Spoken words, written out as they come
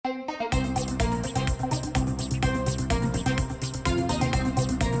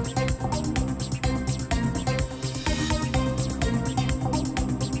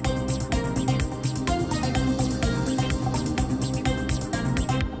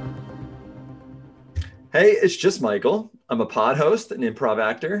Hey, it's just Michael. I'm a pod host, an improv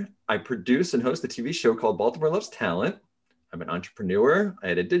actor. I produce and host a TV show called Baltimore Loves Talent. I'm an entrepreneur. I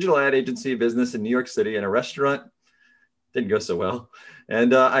had a digital ad agency business in New York City and a restaurant. Didn't go so well.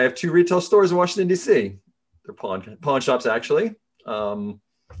 And I have two retail stores in Washington, D.C. They're pawn shops, actually.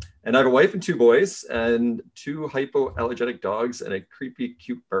 And I have a wife and two boys and two hypoallergenic dogs and a creepy,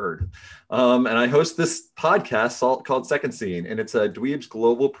 cute bird. And I host this podcast called Second Scene, and it's a Dweebs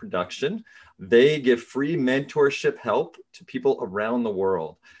Global production. They give free mentorship help to people around the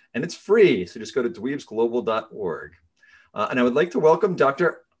world. And it's free, so just go to dweebsglobal.org. And I would like to welcome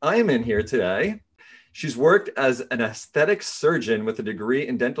Dr. Ayman here today. She's worked as an aesthetic surgeon with a degree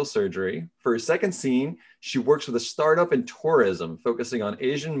in dental surgery. For her Second Scene, she works with a startup in tourism, focusing on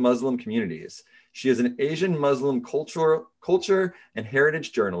Asian Muslim communities. She is an Asian Muslim culture and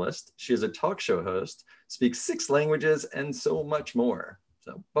heritage journalist. She is a talk show host, speaks 6 languages, and so much more.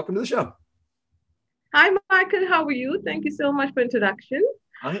 So welcome to the show. Hi, Michael. How are you? Thank you so much for introduction.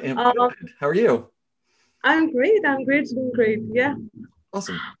 I am good. How are you? I'm great. It's been great. Yeah.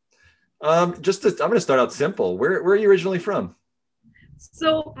 Awesome. I'm going to start out simple. Where are you originally from?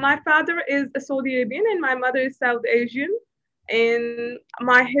 So my father is a Saudi Arabian and my mother is South Asian. And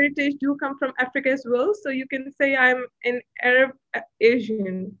my heritage do come from Africa as well. So you can say I'm an Arab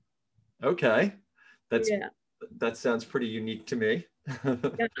Asian. Okay. Yeah. That sounds pretty unique to me.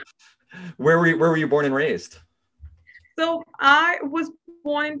 Yeah. Where were you born and raised? So I was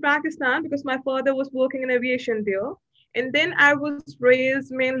born in Pakistan because my father was working in aviation there. And then I was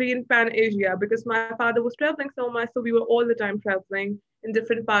raised mainly in Pan Asia because my father was traveling so much. So we were all the time traveling in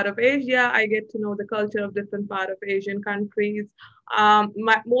different part of Asia. I get to know the culture of different part of Asian countries.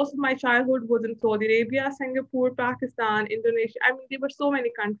 Most of my childhood was in Saudi Arabia, Singapore, Pakistan, Indonesia. I mean, there were so many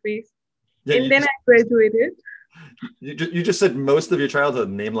countries. Yeah, and then I graduated. You just said most of your childhood,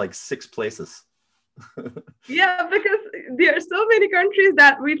 name like 6 places. Yeah, because there are so many countries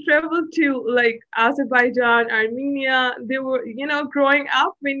that we traveled to, like Azerbaijan, Armenia. They were, growing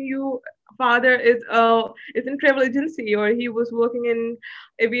up when you father is in travel agency or he was working in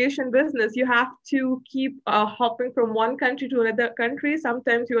aviation business, you have to keep hopping from one country to another country.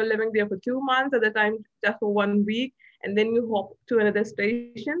 Sometimes you are living there for 2 months, at the time just for 1 week, and then you hop to another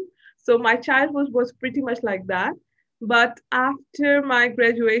station. So my childhood was pretty much like that. But after my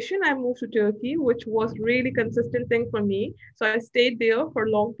graduation, I moved to Turkey, which was really consistent thing for me. So I stayed there for a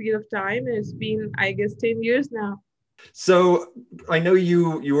long period of time. And it's been, I guess, 10 years now. So I know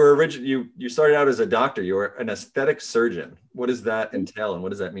you were you started out as a doctor. You were an aesthetic surgeon. What does that entail and what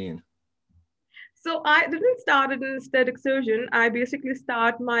does that mean? So I didn't start as an aesthetic surgeon. I basically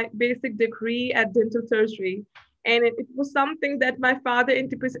start my basic degree at dental surgery. And it was something that my father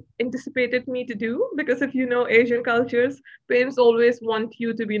anticipated me to do because if you know Asian cultures, parents always want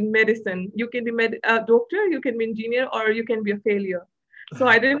you to be in medicine. You can be a doctor, you can be engineer, or you can be a failure. So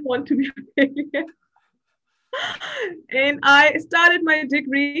I didn't want to be a failure. And I started my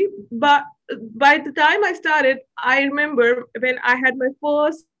degree, but by the time I started, I remember when I had my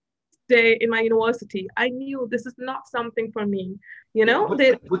first day in my university, I knew this is not something for me.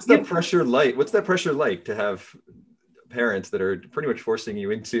 What's that pressure like? What's that pressure like to have parents that are pretty much forcing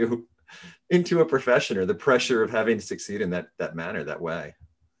you into a profession, or the pressure of having to succeed in that manner, that way?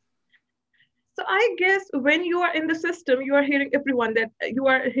 So I guess when you are in the system, you are hearing everyone that you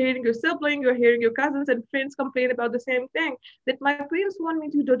are hearing your sibling, you're hearing your cousins and friends complain about the same thing, that my parents want me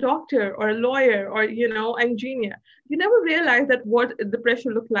to be a doctor or a lawyer or, engineer. You never realize that what the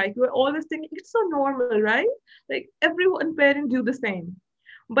pressure look like. You're always thinking it's so normal, right? Like everyone parent do the same.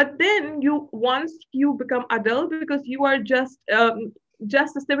 But then once you become adult, because you are just a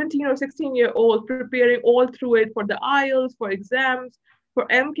 17 or 16-year-old preparing all through it for the IELTS, for exams, for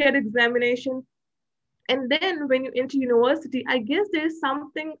MCAT examination. And then when you enter university, I guess there's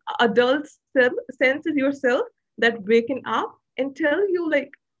something adults sense of yourself that waking up and tell you like,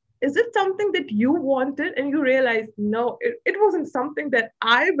 is it something that you wanted? And you realize, no, it wasn't something that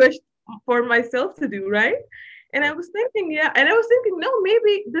I wished for myself to do, right? And I was thinking, yeah, and I was thinking, no,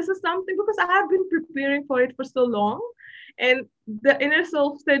 maybe this is something because I have been preparing for it for so long. And the inner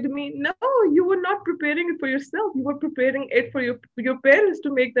self said to me, no, you were not preparing it for yourself. You were preparing it for your parents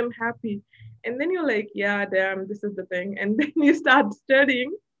to make them happy. And then you're like, yeah, damn, this is the thing. And then you start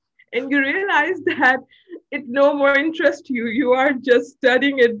studying and you realize that it no more interests you. You are just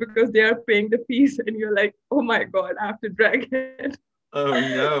studying it because they are paying the fees. And you're like, oh my God, I have to drag it. Oh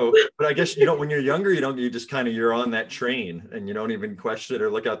no. But I guess when you're younger, you just kind of, you're on that train and you don't even question it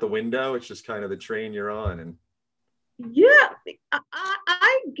or look out the window. It's just kind of the train you're on. And yeah,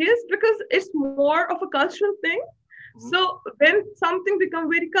 I guess because it's more of a cultural thing. Mm-hmm. So when something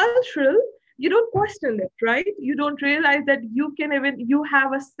becomes very cultural, you don't question it, right? You don't realize that you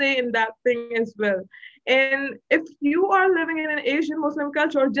have a say in that thing as well. And if you are living in an Asian Muslim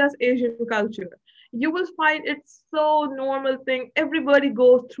culture or just Asian culture, you will find it's so normal thing. Everybody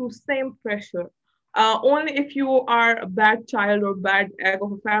goes through same pressure. Only if you are a bad child or bad egg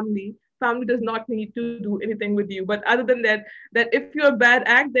of a family does not need to do anything with you. But other than that, that if you're a bad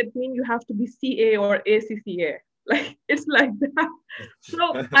egg, that means you have to be CA or ACCA. Like it's like that. So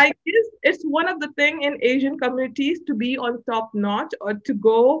I guess it's one of the thing in Asian communities to be on top notch or to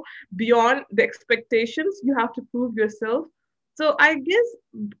go beyond the expectations. You have to prove yourself. So I guess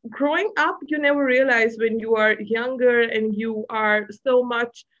growing up, you never realize when you are younger and you are so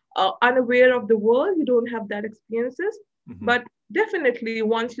much unaware of the world, you don't have that experiences. Mm-hmm. But definitely,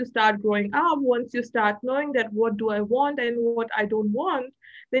 once you start growing up, once you start knowing that what do I want and what I don't want,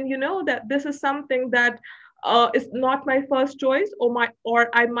 then you know that this is something that is not my first choice, or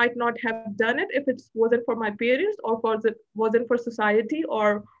I might not have done it if it wasn't for my parents, or for it wasn't for society,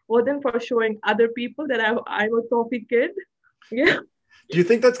 or wasn't for showing other people that I'm a trophy kid. Yeah. Do you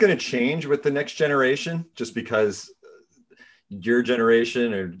think that's going to change with the next generation, just because your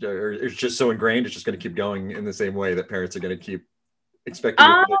generation or it's just so ingrained, it's just going to keep going in the same way that parents are going to keep expecting it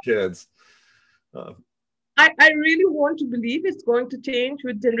from their kids? I really want to believe it's going to change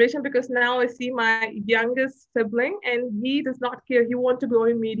with generation, because now I see my youngest sibling and he does not care. He wants to go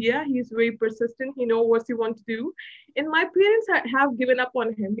in media. He's very persistent. He knows what he wants to do. And my parents have given up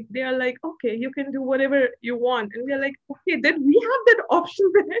on him. They are like, okay, you can do whatever you want. And we're like, okay, then we have that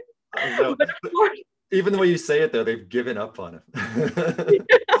option there. But of course, even the way you say it, though, they've given up on him.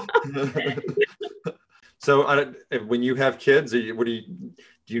 So when you have kids,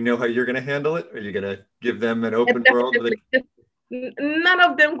 do you know how you're going to handle it? Are you going to give them an open world? None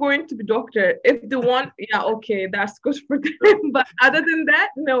of them going to be doctor. If they want, yeah, okay, that's good for them. But other than that,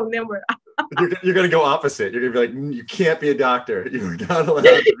 no, never. You're going to go opposite. You're going to be like, you can't be a doctor. You're not allowed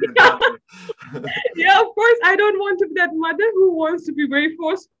to be a doctor. Yeah, of course, I don't want to be that mother who wants to be very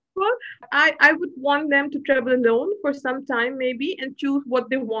forceful. I would want them to travel alone for some time maybe and choose what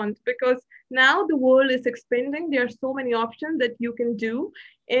they want, because now the world is expanding. There are so many options that you can do.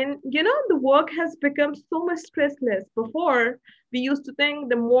 And the work has become so much stressless. Before, we used to think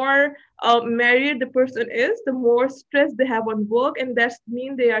the more married the person is, the more stress they have on work, and that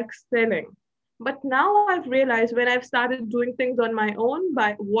means they are excelling. But now I've realized, when I've started doing things on my own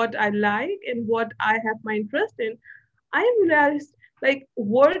by what I like and what I have my interest in, I realized like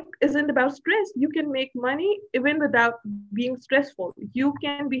work isn't about stress. You can make money even without being stressful. You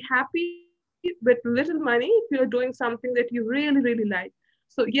can be happy with little money if you're doing something that you really, really like.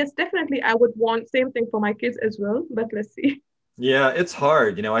 So yes, definitely I would want same thing for my kids as well, but let's see. Yeah, it's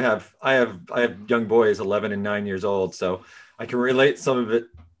hard. I have young boys, 11 and 9 years old, so I can relate some of it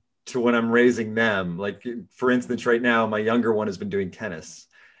to when I'm raising them. Like, for instance, right now, my younger one has been doing tennis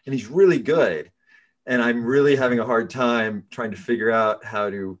and he's really good. And I'm really having a hard time trying to figure out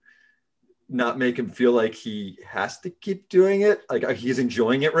how to not make him feel like he has to keep doing it. Like, he's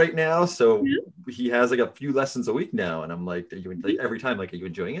enjoying it right now. So he has like a few lessons a week now. And I'm like, every time, like, are you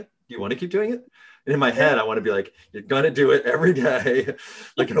enjoying it? Do you want to keep doing it? And in my head, I want to be like, you're going to do it every day.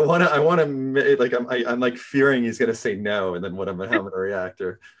 Like, I'm like fearing he's going to say no. And then how I'm going to react.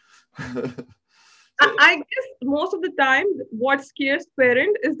 I guess most of the time, what scares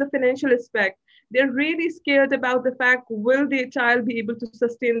parent is the financial aspect. They're really scared about the fact, will their child be able to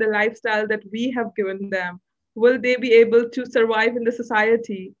sustain the lifestyle that we have given them? Will they be able to survive in the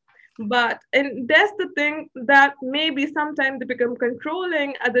society? And that's the thing, that maybe sometimes they become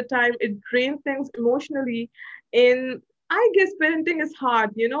controlling, other time it drains things emotionally. And I guess parenting is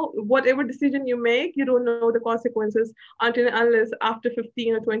hard. Whatever decision you make, you don't know the consequences until and unless after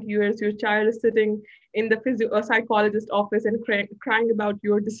 15 or 20 years, your child is sitting in the physio or psychologist office and crying about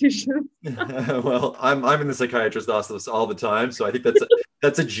your decision. Well, I'm in the psychiatrist office all the time, so I think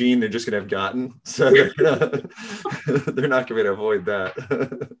that's a gene they're just gonna have gotten. So they're not going to avoid that.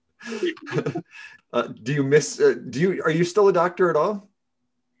 Do you miss? Are you still a doctor at all?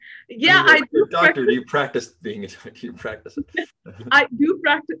 Yeah, I do. Doctor, do you practice being a doctor? Do you practice it? I do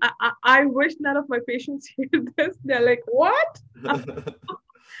practice. I wish none of my patients hear this. They're like, what?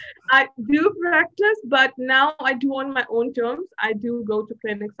 I do practice, but now I do on my own terms. I do go to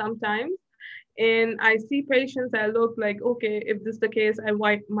clinic sometimes, and I see patients. I look like, okay, if this is the case, I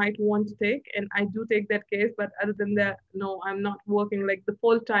might want to take, and I do take that case. But other than that, no, I'm not working like the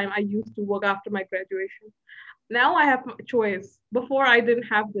full time I used to work after my graduation. Now I have a choice. Before I didn't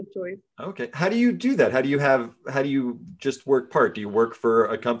have the choice. Okay. How do you do that? How do you just work part? Do you work for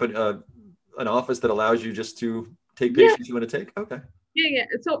a company, an office that allows you just to take patients you want to take? Okay. Yeah.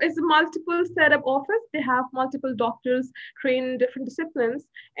 So it's a multiple setup office. They have multiple doctors trained in different disciplines.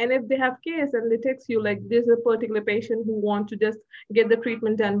 And if they have case and they text you like there's a particular patient who want to just get the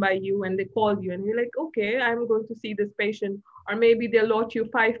treatment done by you and they call you and you're like, okay, I'm going to see this patient. Or maybe they'll allot you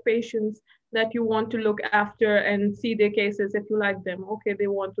 5 patients that you want to look after and see their cases if you like them. Okay, they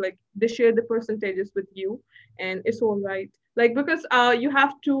want like they share the percentages with you and it's all right. Like because you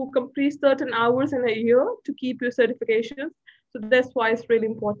have to complete certain hours in a year to keep your certifications, so that's why it's really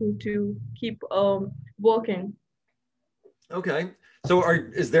important to keep working. Okay. So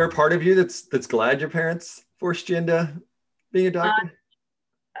is there a part of you that's glad your parents forced you into being a Uh, doctor?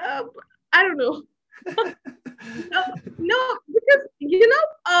 uh, I don't know. No, no, because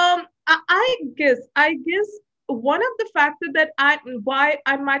I guess one of the factors that I why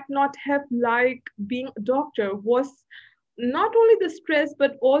I might not have liked being a doctor was not only the stress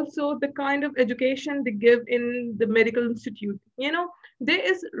but also the kind of education they give in the medical institute. There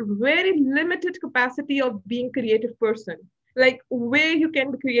is very limited capacity of being creative person, like where you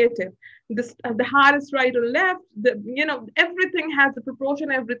can be creative. The heart is right or left, everything has a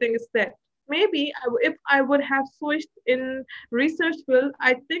proportion, everything is set. Maybe if I would have switched in research field,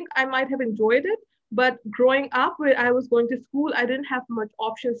 I think I might have enjoyed it. But growing up where I was going to school, I didn't have much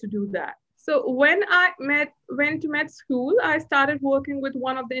options to do that. So when went to med school, I started working with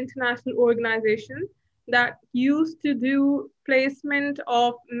one of the international organizations that used to do placement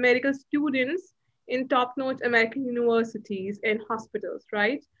of medical students in top-notch American universities and hospitals,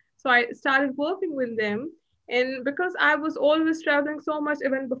 right? So I started working with them. And because I was always traveling so much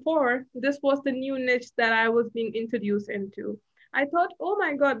even before, this was the new niche that I was being introduced into. I thought, oh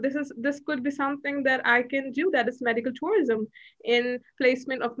my God, this could be something that I can do. That is medical tourism in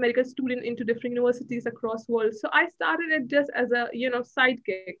placement of medical students into different universities across world. So I started it just as a side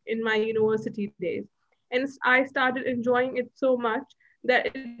gig in my university days, and I started enjoying it so much that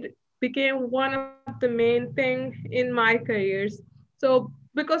it became one of the main thing in my careers. So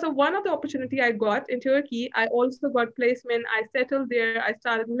because of one of the opportunity I got in Turkey, I also got placement. I settled there. I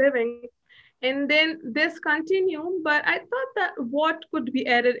started living, and then this continued, but I thought that what could be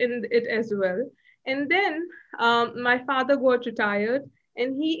added in it as well. And then my father got retired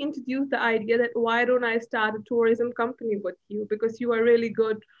and he introduced the idea that why don't I start a tourism company with you, because you are really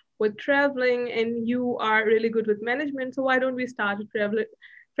good with traveling and you are really good with management, so why don't we start a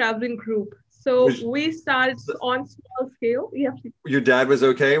traveling group. So Was we started on small scale. Yeah. your dad was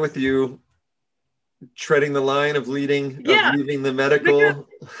okay with you treading the line of Yeah, leaving the because medical?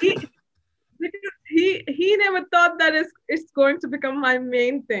 he he never thought that it's going to become my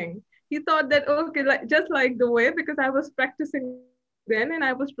main thing. He thought that okay, like just like the way, because I was practicing then and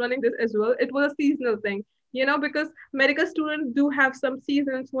I was running this as well. It was a seasonal thing, because medical students do have some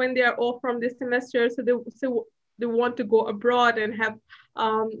seasons when they are off from the semester, so they want to go abroad and have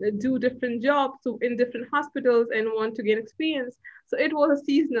do different jobs in different hospitals and want to gain experience. So it was a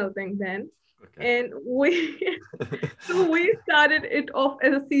seasonal thing then, Okay. and we so we started it off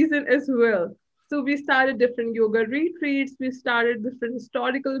as a season as well. So we started different yoga retreats, we started different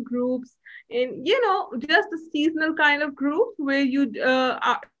historical groups, and just a seasonal kind of group where you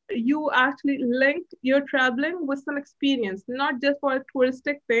actually link your traveling with some experience, not just for a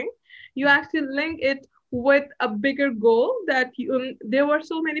touristic thing. You actually link it with a bigger goal that there were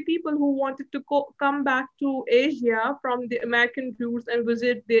so many people who wanted to come back to Asia from the American roots and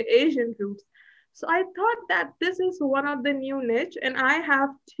visit the Asian roots. So I thought that this is one of the new niche, and I have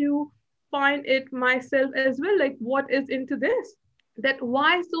to find it myself as well. Like, what is into this? That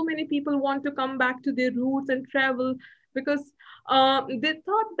why so many people want to come back to their roots and travel, because they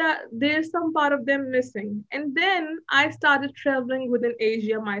thought that there's some part of them missing. And then I started traveling within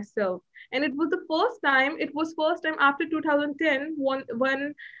Asia myself, and it was the first time. It was first time after 2010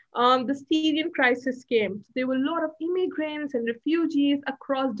 when the Syrian crisis came. So there were a lot of immigrants and refugees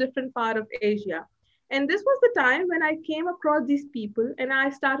across different part of Asia. And this was the time when I came across these people and I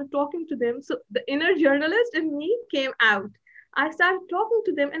started talking to them. So the inner journalist in me came out. I started talking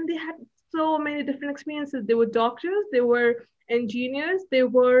to them and they had so many different experiences. They were doctors, they were engineers, they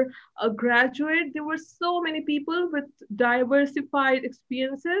were a graduate. There were so many people with diversified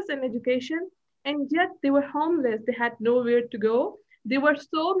experiences and education, and yet they were homeless. They had nowhere to go. There were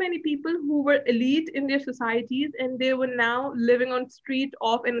so many people who were elite in their societies and they were now living on street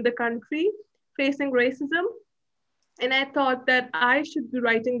of another country facing racism. And I thought that I should be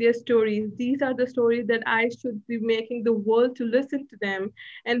writing their stories. These are the stories that I should be making the world to listen to them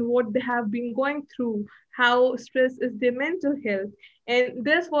and what they have been going through, how stress is their mental health. And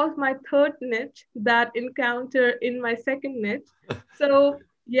this was my third niche that encounter in my second niche. So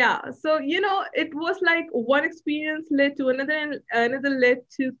Yeah, so it was like one experience led to another, and another led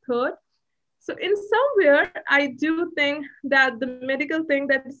to third. So in somewhere, I do think that the medical thing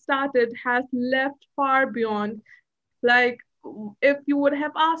that started has left far beyond. Like, if you would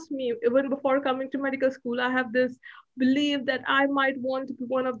have asked me even before coming to medical school, I have this belief that I might want to be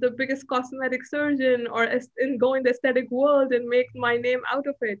one of the biggest cosmetic surgeon or in go in the aesthetic world and make my name out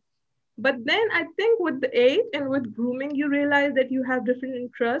of it. But then I think with the age and with grooming, you realize that you have different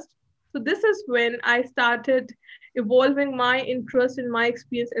interests. So this is when I started evolving my interest in my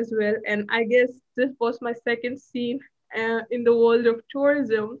experience as well. And I guess this was my second scene in the world of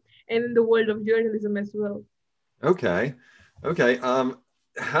tourism and in the world of journalism as well. Okay. Okay.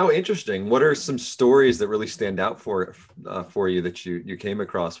 How interesting. What are some stories that really stand out for you that you came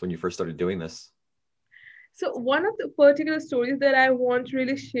across when you first started doing this? So one of the particular stories that I want to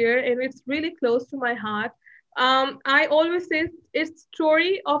really share, and it's really close to my heart. I always say it's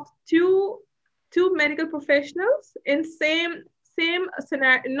story of two medical professionals in same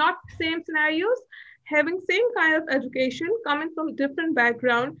scenario, not same scenarios, having same kind of education, coming from different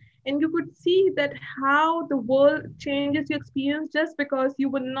background, and you could see that how the world changes your experience just because you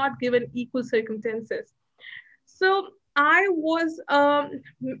were not given equal circumstances. So I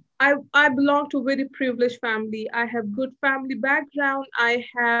belong to a very privileged family. I have good family background. I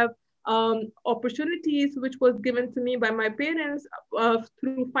have opportunities which was given to me by my parents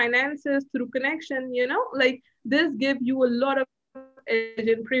through finances, through connection. Like this give you a lot of edge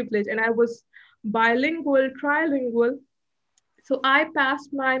and privilege. And I was bilingual, trilingual, so I passed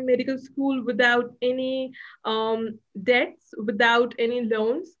my medical school without any debts, without any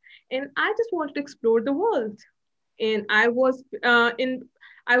loans, and I just wanted to explore the world. And I was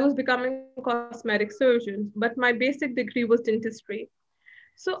becoming cosmetic surgeon, but my basic degree was dentistry.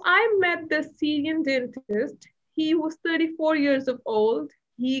 So I met this Syrian dentist. He was 34 years of old.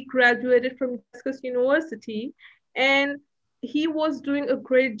 He graduated from Damascus University, and he was doing a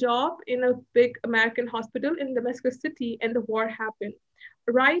great job in a big American hospital in Damascus City, and the war happened.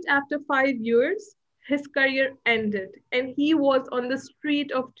 Right after 5 years, his career ended, and he was on the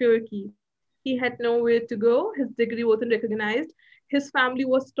street of Turkey. He had nowhere to go. His degree wasn't recognized. His family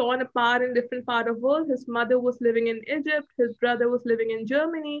was torn apart in different part of world. His mother was living in Egypt. His brother was living in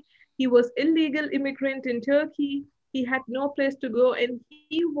Germany. He was illegal immigrant in Turkey. He had no place to go, and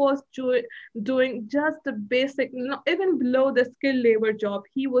he was doing just the basic, not even below the skilled labor job.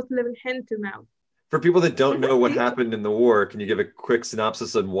 He was living hand to mouth. For people that don't know what Please. happened in the war, can you give a quick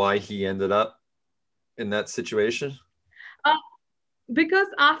synopsis on why he ended up in that situation? Uh, because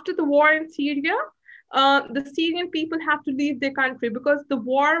after the war in Syria, the Syrian people have to leave their country because the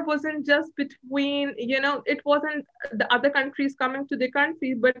war wasn't just between, it wasn't the other countries coming to the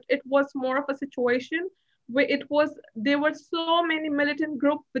country, but it was more of a situation where there were so many militant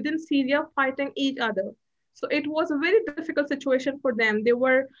groups within Syria fighting each other. So it was a very difficult situation for them. There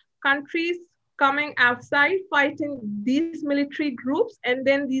were countries coming outside fighting these military groups, and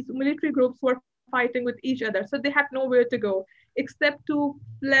then these military groups were fighting with each other. So they had nowhere to go except to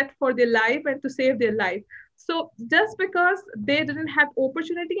fled for their life and to save their life. So just because they didn't have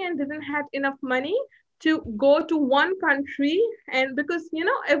opportunity and didn't have enough money to go to one country, and because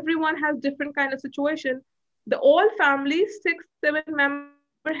everyone has different kind of situation, the whole family, 6, 7 member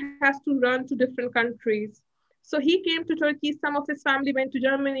has to run to different countries. So he came to Turkey. Some of his family went to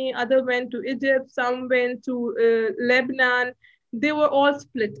Germany, other went to Egypt, some went to Lebanon. They were all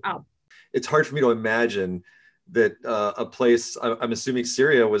split up. It's hard for me to imagine that a place, I'm assuming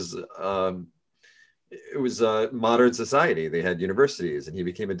Syria was, it was a modern society. They had universities, and he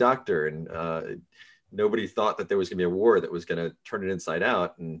became a doctor, and nobody thought that there was going to be a war that was going to turn it inside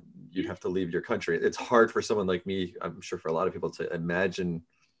out, and you'd have to leave your country. It's hard for someone like me, I'm sure for a lot of people, to imagine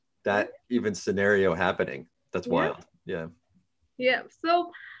that even scenario happening. That's Yeah. wild. Yeah. Yeah.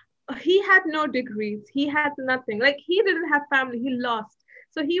 So he had no degrees. He had nothing. Like he didn't have family. He lost.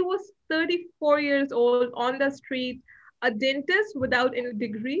 So he was 34 years old on the street, a dentist without any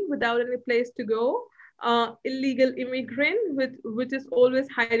degree, without any place to go, illegal immigrant with which is always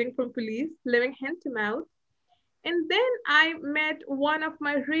hiding from police, living hand to mouth. And then I met one of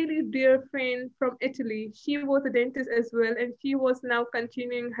my really dear friends from Italy. She was a dentist as well, and she was now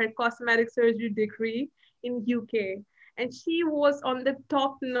continuing her cosmetic surgery degree in UK. And she was on the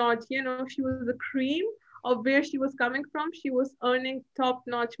top notch, she was the cream of where she was coming from. She was earning top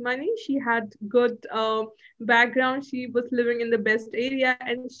notch money. She had good background. She was living in the best area,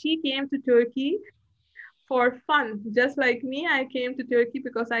 and she came to Turkey for fun. Just like me, I came to Turkey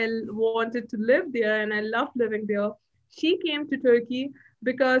because I wanted to live there and I loved living there. She came to Turkey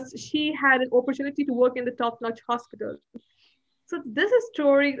because she had an opportunity to work in the top notch hospital. So this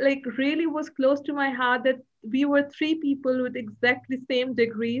story like really was close to my heart, that we were three people with exactly same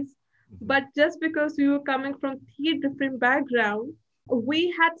degrees, Mhm. but just because we were coming from three different backgrounds, we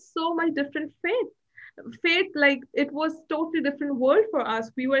had so much different faith. Like it was totally different world for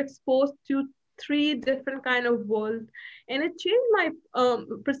us. We were exposed to three different kind of worlds, and it changed my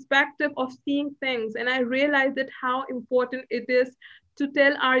perspective of seeing things. And I realized that how important it is to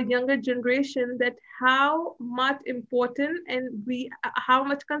tell our younger generation that how much important and we how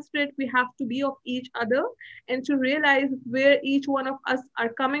much considerate we have to be of each other, and to realize where each one of us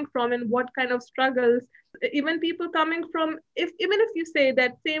are coming from and what kind of struggles. Even people coming from, if even if you say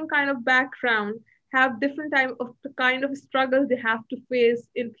that same kind of background, have different type of the kind of struggles they have to face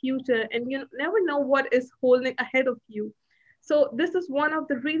in future, and you never know what is holding ahead of you. So this is one of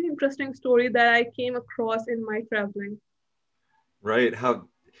the really interesting story that I came across in my traveling. Right. How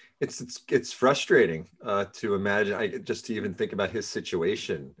it's frustrating to imagine. I just to even think about his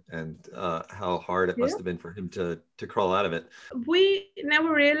situation and how hard it Yeah, must have been for him to crawl out of it. we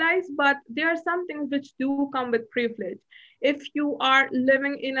never realize, but there are some things which do come with privilege. If you are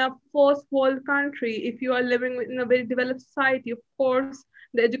living in a first world country, if you are living in a very developed society, of course,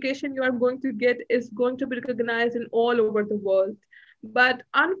 the education you are going to get is going to be recognized in all over the world. But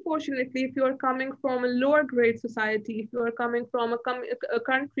unfortunately, if you are coming from a lower grade society, if you are coming from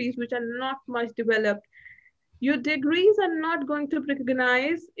countries which are not much developed, your degrees are not going to be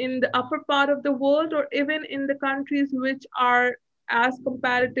recognized in the upper part of the world, or even in the countries which are as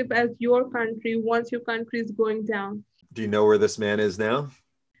comparative as your country once your country is going down. Do you know where this man is now?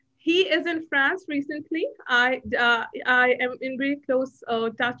 He is in France recently. I am in very close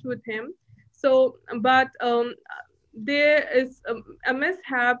touch with him. So, but there is a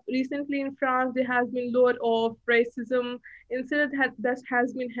mishap recently in France. There has been a lot of racism incident that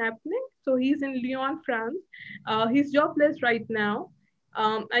has been happening. So he's in Lyon, France. He's jobless right now.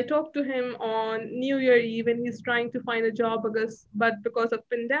 I talked to him on New Year Eve, and he's trying to find a job because of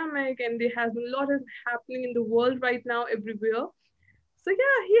pandemic, and there has been a lot of happening in the world right now everywhere. So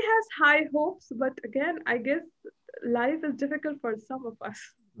yeah, he has high hopes, but again, I guess life is difficult for some of us.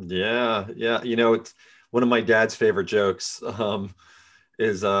 Yeah, yeah. You know, it's one of my dad's favorite jokes.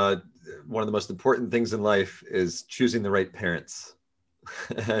 Is one of the most important things in life is choosing the right parents,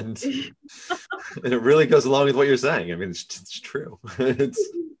 and and it really goes along with what you're saying. I mean, it's true.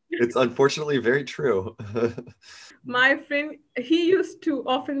 It's unfortunately very true. My friend, he used to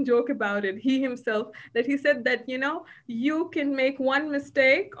often joke about it, he himself, that he said that, you can make one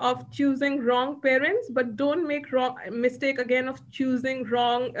mistake of choosing wrong parents, but don't make wrong mistake again of choosing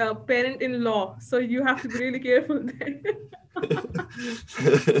wrong parent-in-law. So you have to be really careful there.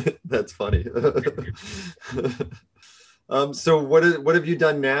 That's funny. So what have you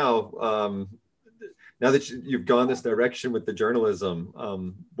done now? Now that you've gone this direction with the journalism,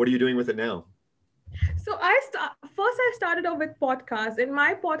 what are you doing with it now? So first I started off with podcasts, and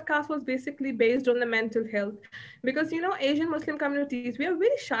my podcast was basically based on the mental health, because Asian Muslim communities, we are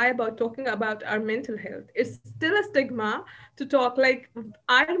very shy about talking about our mental health. It's still a stigma to talk. Like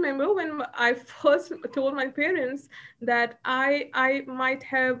I remember when I first told my parents that I might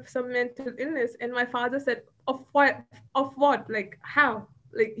have some mental illness, and my father said, "Of what? Of what? Like how?"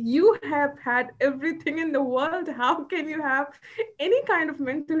 Like you have had everything in the world, how can you have any kind of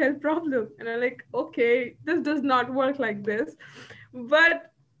mental health problem? And I'm like, okay, this does not work like this.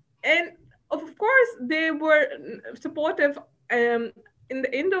 But and of course they were supportive in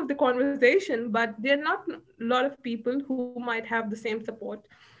the end of the conversation, but there are not a lot of people who might have the same support.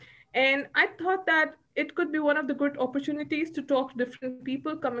 And I thought that it could be one of the good opportunities to talk to different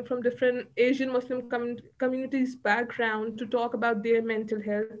people coming from different Asian Muslim communities background, to talk about their mental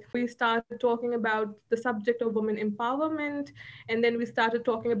health. We started talking about the subject of women empowerment, and then we started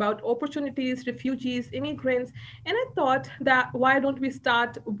talking about opportunities, refugees, immigrants. And I thought that why don't we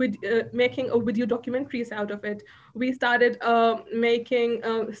start with making a video documentaries out of it. We started making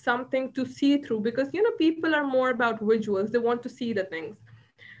something to see through, because people are more about visuals, they want to see the things.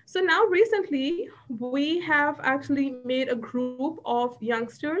 So now recently, we have actually made a group of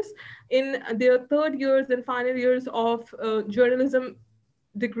youngsters in their third years and final years of journalism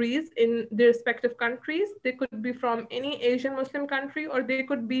degrees in their respective countries. They could be from any Asian Muslim country, or they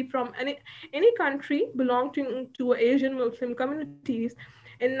could be from any country belonging to Asian Muslim communities.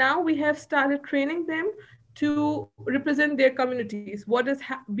 And now we have started training them to represent their communities, what has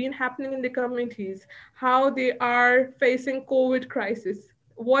been happening in the communities, how they are facing COVID crisis,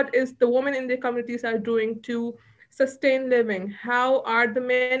 what is the women in their communities are doing to sustain living, how are the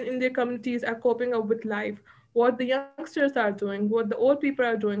men in their communities are coping up with life, what the youngsters are doing, what the old people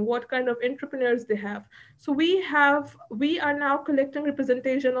are doing, what kind of entrepreneurs they have. So we are now collecting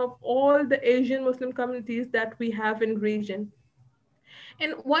representation of all the Asian Muslim communities that we have in region.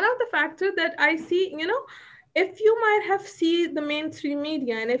 And one of the factors that I see, if you might have seen the mainstream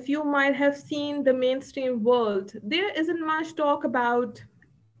media and if you might have seen the mainstream world, there isn't much talk about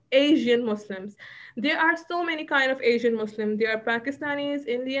Asian Muslims. There are so many kind of Asian Muslims. There are Pakistanis,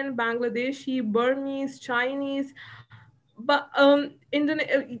 Indian, Bangladeshi, Burmese, Chinese, but even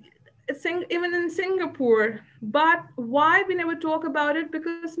in Singapore. But why we never talk about it?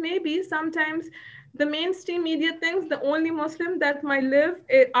 Because maybe sometimes the mainstream media thinks the only Muslim that might live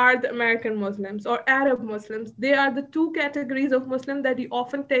are the American Muslims or Arab Muslims. They are the two categories of Muslim that you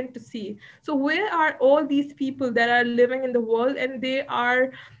often tend to see. So where are all these people that are living in the world and they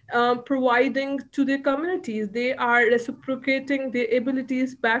are providing to their communities? They are reciprocating their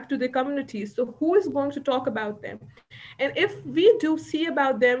abilities back to their communities. So who is going to talk about them? And if we do see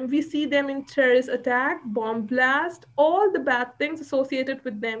about them, we see them in terrorist attack, bomb blast, all the bad things associated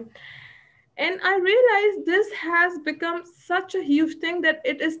with them. And I realized this has become such a huge thing that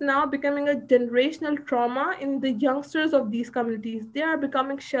it is now becoming a generational trauma in the youngsters of these communities. They are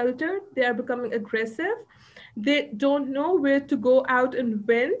becoming sheltered, they are becoming aggressive, they don't know where to go out and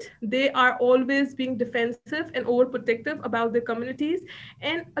vent. They are always being defensive and overprotective about their communities.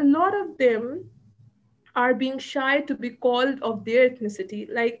 And a lot of them are being shy to be called of their ethnicity.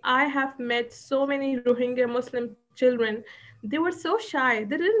 Like I have met so many Rohingya Muslim children. They were so shy.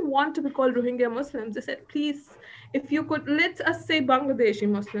 They didn't want to be called Rohingya Muslims. They said, please, if you could, let us say Bangladeshi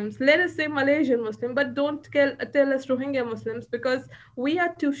Muslims, let us say Malaysian Muslim, but don't tell us Rohingya Muslims because we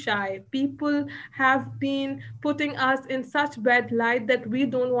are too shy. People have been putting us in such bad light that we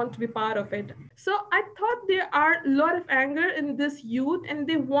don't want to be part of it. So I thought there are a lot of anger in this youth and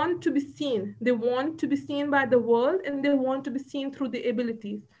they want to be seen. They want to be seen by the world and they want to be seen through the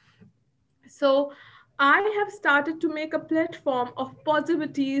abilities. So I have started to make a platform of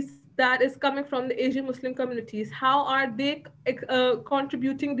positivities that is coming from the Asian Muslim communities. How are they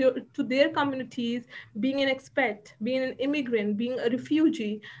contributing to their communities, being an expat, being an immigrant, being a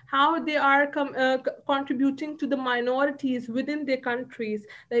refugee? How they are contributing to the minorities within their countries.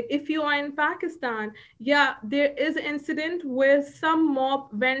 Like if you are in Pakistan, yeah, there is an incident where some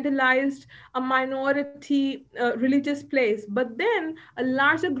mob vandalized a minority religious place, but then a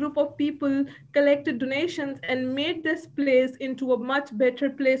larger group of people collected donations and made this place into a much better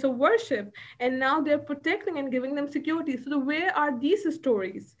place of worship. And now they're protecting and giving them security. So, where are these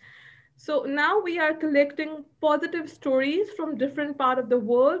stories? So now we are collecting positive stories from different part of the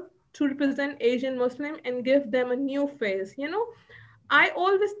world to represent Asian Muslim and give them a new face. I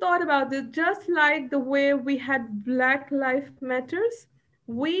always thought about this just like the way we had Black Lives Matters.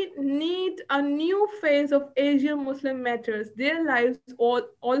 We need a new phase of Asian Muslim matters. Their lives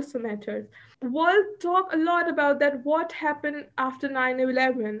also matters. World talk a lot about that what happened after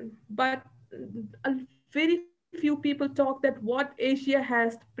 9/11, but very few people talk that what Asia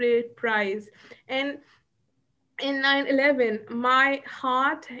has paid price. And in 9/11, my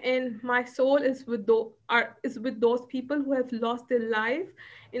heart and my soul is with those people who have lost their life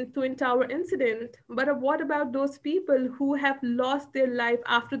in Twin Tower incident. But what about those people who have lost their life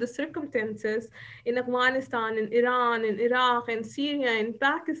after the circumstances in Afghanistan, in Iran, in Iraq, in Syria, in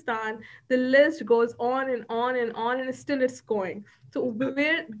Pakistan? The list goes on and on and on, and still it's going. So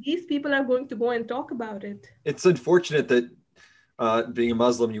where these people are going to go and talk about it? It's unfortunate that being a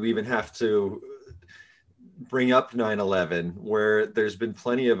Muslim, you even have to bring up 9/11, where there's been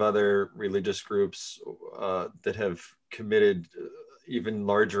plenty of other religious groups that have committed even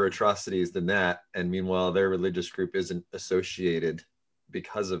larger atrocities than that. And meanwhile, their religious group isn't associated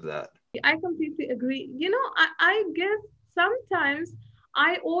because of that. I completely agree. I guess sometimes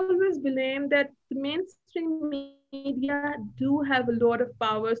I always blame that the mainstream media do have a lot of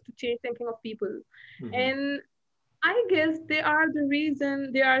powers to change thinking of people. And Mm-hmm. I guess there are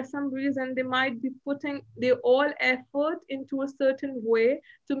some reason they might be putting their all effort into a certain way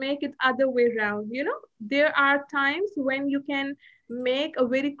to make it other way around. There are times when you can make a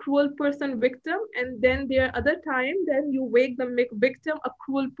very cruel person victim, and then there are other times then you make the victim a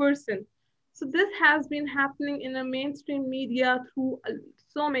cruel person. So this has been happening in the mainstream media through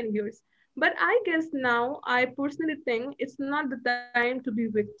so many years. But I guess now I personally think it's not the time to be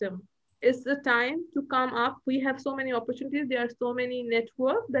victim. It's the time to come up. We have so many opportunities. There are so many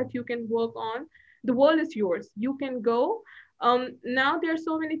networks that you can work on. The world is yours. You can go. Now there are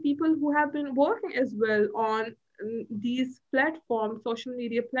so many people who have been working as well on these platforms, social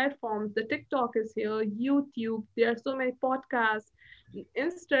media platforms. The TikTok is here, YouTube. There are so many podcasts.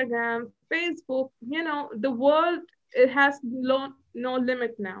 Instagram, Facebook, the world, it has no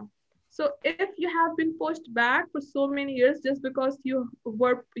limit now. So if you have been pushed back for so many years just because your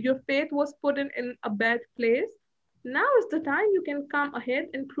faith was put in a bad place, now is the time you can come ahead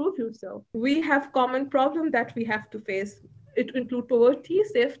and prove yourself. We have common problems that we have to face. It include poverty,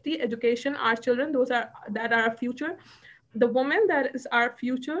 safety, education, our children, those are that are our future, the woman that is our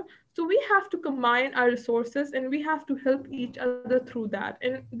future. So we have to combine our resources and we have to help each other through that.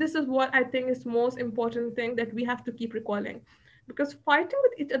 And this is what I think is most important thing that we have to keep recalling, because fighting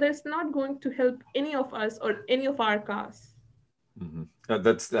with each other is not going to help any of us or any of our cause. Mhm.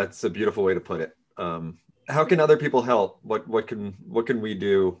 That's a beautiful way to put it. How can other people help? What can we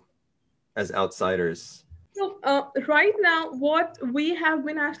do as outsiders? So right now, what we have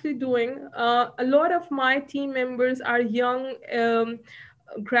been actually doing, a lot of my team members are young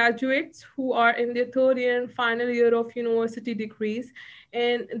graduates who are in their third year and final year of university degrees,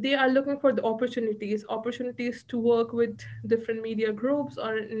 and they are looking for the opportunities to work with different media groups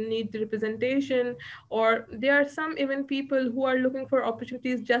or need the representation, or there are some even people who are looking for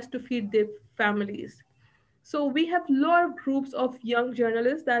opportunities just to feed their families. So we have a lot of groups of young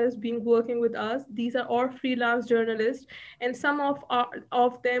journalists that is being working with us. These are all freelance journalists, and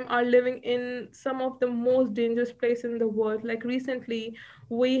of them are living in some of the most dangerous places in the world. Like recently,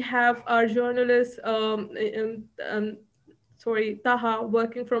 we have our journalist, Taha,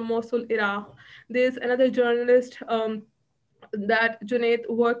 working from Mosul, Iraq. There's another journalist. That Junaid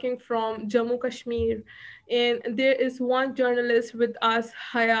working from Jammu Kashmir. And there is one journalist with us,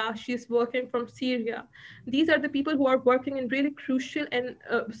 Haya, she's working from Syria. These are the people who are working in really crucial and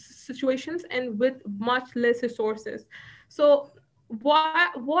situations and with much less resources. So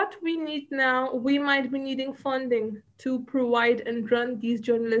what we need now, we might be needing funding to provide and run these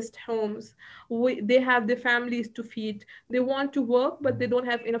journalist homes. They have their families to feed. They want to work, but they don't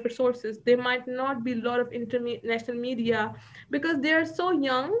have enough resources. There might not be a lot of international media because they are so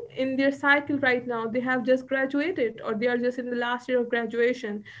young in their cycle right now. They have just graduated or they are just in the last year of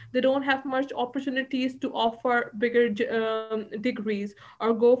graduation. They don't have much opportunities to offer bigger degrees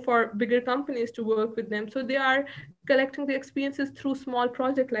or go for bigger companies to work with them. So they are collecting the experiences through small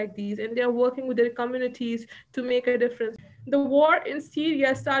projects like these, and they are working with their communities to make a difference. The war in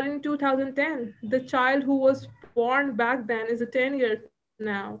Syria started in 2010. The child who was born back then is a 10 years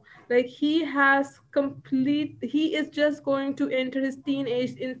now. Like he is just going to enter his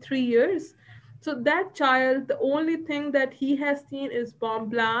teenage in 3 years. So that child, the only thing that he has seen is bomb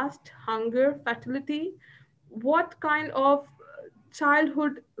blast, hunger, fatality. What kind of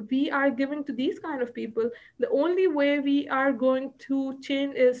childhood we are giving to these kind of people? The only way we are going to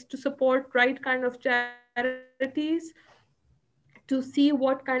change is to support right kind of charities, to see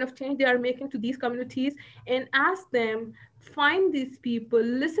what kind of change they are making to these communities, and ask them, find these people,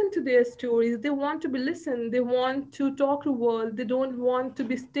 listen to their stories. They want to be listened, they want to talk to world, they don't want to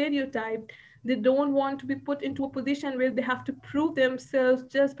be stereotyped, they don't want to be put into a position where they have to prove themselves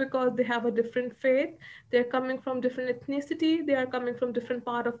just because they have a different faith, they're coming from different ethnicity, they are coming from different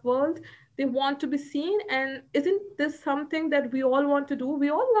part of world. They want to be seen. And isn't this something that we all want to do? We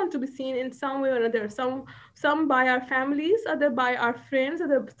all want to be seen in some way or another. Some by our families, other by our friends,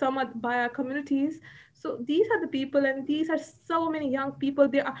 by our communities. So these are the people, and these are so many young people.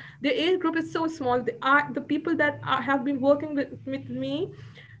 Their age group is so small. They are the people that have been working with me.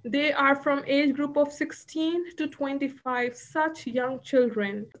 They are from age group of 16 to 25, such young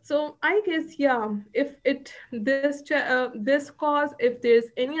children. So I guess, yeah, if this cause, if there's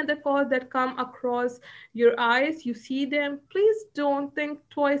any other cause that come across your eyes, you see them, please don't think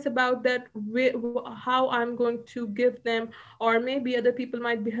twice about that, how I'm going to give them, or maybe other people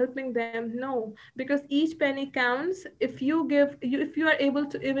might be helping them. No, because each penny counts. If you are able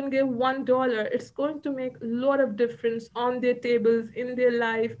to even give $1, it's going to make a lot of difference on their tables, in their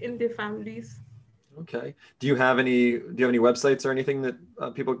life, in their families. Okay. Do you have any websites or anything that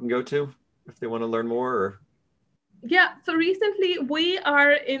people can go to if they want to learn more? Or Yeah, so recently we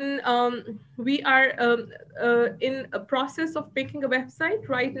are in a process of making a website.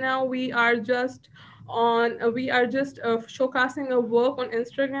 Right now we are just showcasing our work on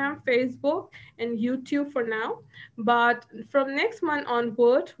Instagram, Facebook, and YouTube for now. But from next month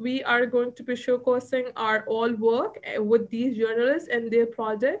onward, we are going to be showcasing our all work with these journalists and their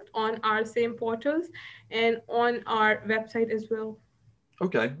project on our same portals and on our website as well.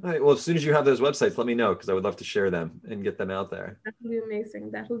 okay. All right. Well, as soon as you have those websites, let me know because I would love to share them and get them out there. That will be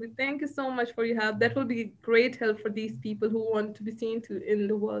amazing. That will be, thank you so much for your help. That will be great help for these people who want to be seen to in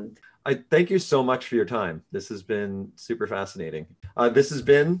the world. I thank you so much for your time. This has been super fascinating. This has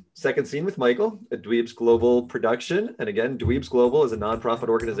been Second Scene with Michael, a Dweebs Global production. And again, Dweebs Global is a nonprofit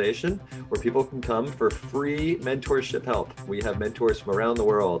organization where people can come for free mentorship help. We have mentors from around the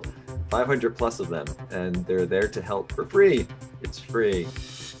world, 500 plus of them, and they're there to help for free. It's free.